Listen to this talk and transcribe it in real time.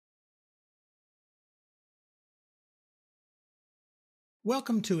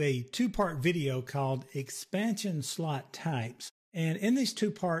Welcome to a two-part video called Expansion Slot Types. And in this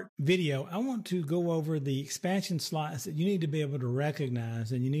two-part video, I want to go over the expansion slots that you need to be able to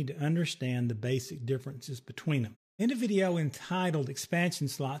recognize, and you need to understand the basic differences between them. In a video entitled Expansion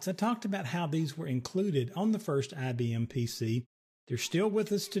Slots, I talked about how these were included on the first IBM PC. They're still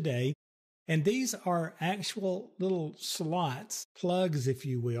with us today. And these are actual little slots, plugs, if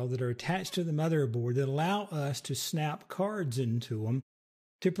you will, that are attached to the motherboard that allow us to snap cards into them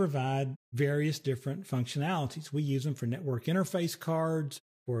to provide various different functionalities. We use them for network interface cards,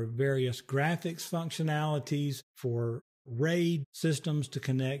 for various graphics functionalities, for RAID systems to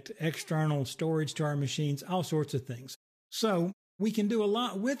connect external storage to our machines, all sorts of things. So we can do a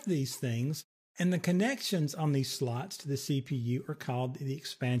lot with these things, and the connections on these slots to the CPU are called the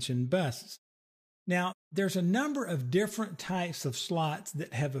expansion buses. Now, there's a number of different types of slots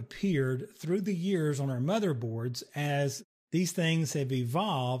that have appeared through the years on our motherboards as these things have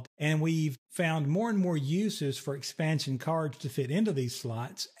evolved, and we've found more and more uses for expansion cards to fit into these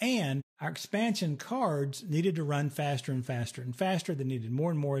slots, and our expansion cards needed to run faster and faster and faster. They needed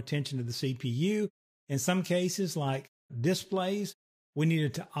more and more attention to the CPU. In some cases, like displays, we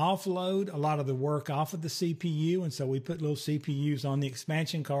needed to offload a lot of the work off of the CPU, and so we put little CPUs on the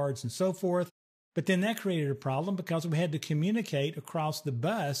expansion cards and so forth. But then that created a problem because we had to communicate across the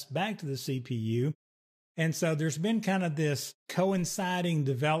bus back to the CPU. And so there's been kind of this coinciding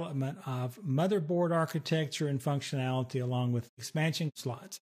development of motherboard architecture and functionality along with expansion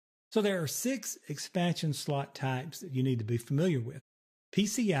slots. So there are 6 expansion slot types that you need to be familiar with: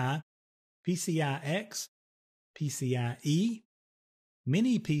 PCI, PCIX, PCIe,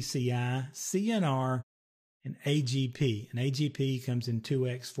 Mini PCI, CNR, and AGP. And AGP comes in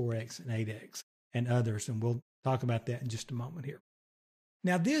 2X, 4X, and 8X, and others. And we'll talk about that in just a moment here.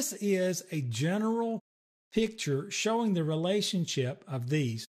 Now, this is a general picture showing the relationship of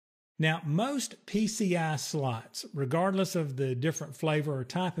these. Now, most PCI slots, regardless of the different flavor or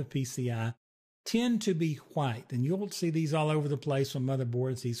type of PCI, tend to be white. And you'll see these all over the place on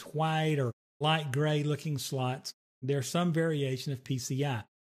motherboards, these white or light gray looking slots. There's some variation of PCI.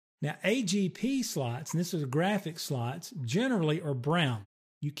 Now, AGP slots, and this is graphic slots, generally are brown.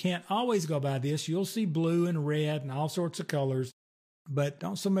 You can't always go by this. You'll see blue and red and all sorts of colors, but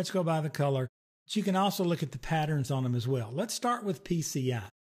don't so much go by the color. But you can also look at the patterns on them as well. Let's start with PCI,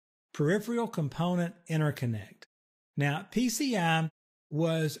 Peripheral Component Interconnect. Now, PCI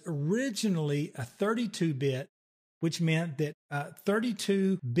was originally a 32-bit, which meant that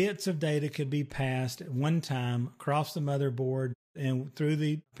 32 bits of data could be passed at one time across the motherboard and through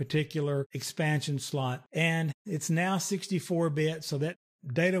the particular expansion slot. And it's now 64-bit, so that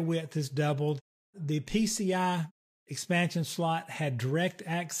data width has doubled. The PCI expansion slot had direct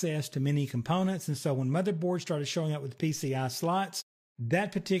access to many components, and so when motherboards started showing up with PCI slots,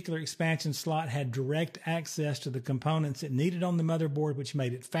 that particular expansion slot had direct access to the components it needed on the motherboard, which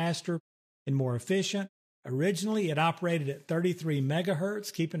made it faster and more efficient. Originally, it operated at 33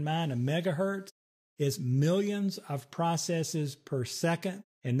 megahertz. Keep in mind, a megahertz is millions of processes per second.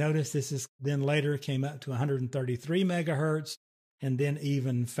 And notice this is then later came up to 133 megahertz and then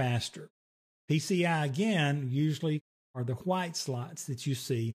even faster. PCI, again, usually are the white slots that you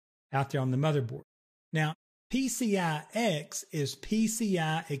see out there on the motherboard. Now, PCIX is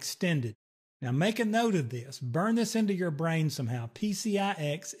PCI extended. Now, make a note of this. Burn this into your brain somehow.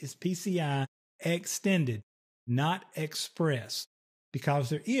 PCIX is PCI extended, not express, because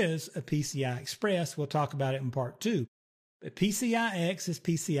there is a PCI Express. We'll talk about it in part 2. But PCIX is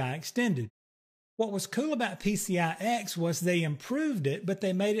PCI extended. What was cool about PCIX was they improved it, but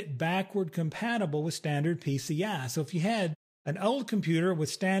they made it backward compatible with standard PCI. So if you had an old computer with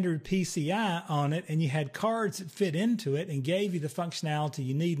standard PCI on it and you had cards that fit into it and gave you the functionality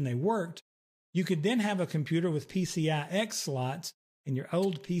you need and they worked, you could then have a computer with PCIX slots and your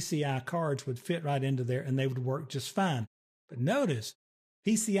old PCI cards would fit right into there and they would work just fine. But notice,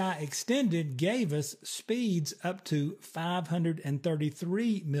 PCI Extended gave us speeds up to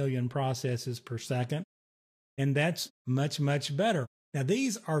 533 million processes per second, and that's much, much better. Now,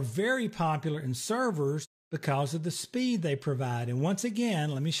 these are very popular in servers because of the speed they provide. And once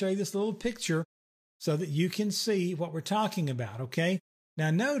again, let me show you this little picture so that you can see what we're talking about, okay? Now,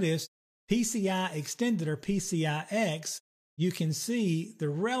 notice PCI Extended or PCIX, you can see the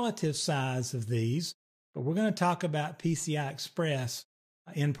relative size of these, but we're going to talk about PCI Express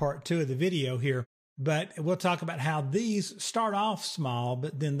in part 2 of the video here, but we'll talk about how these start off small,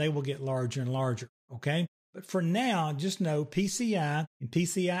 but then they will get larger and larger, okay? But for now, just know PCI and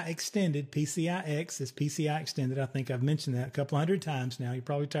PCI Extended, PCIX is PCI Extended. I think I've mentioned that a couple hundred times now. You're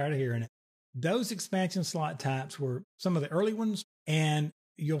probably tired of hearing it. Those expansion slot types were some of the early ones, And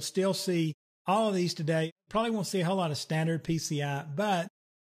you'll still see all of these today. Probably won't see a whole lot of standard PCI, but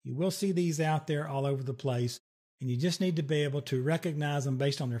you will see these out there all over the place. And you just need to be able to recognize them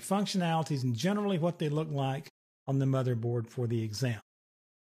based on their functionalities and generally what they look like on the motherboard for the exam.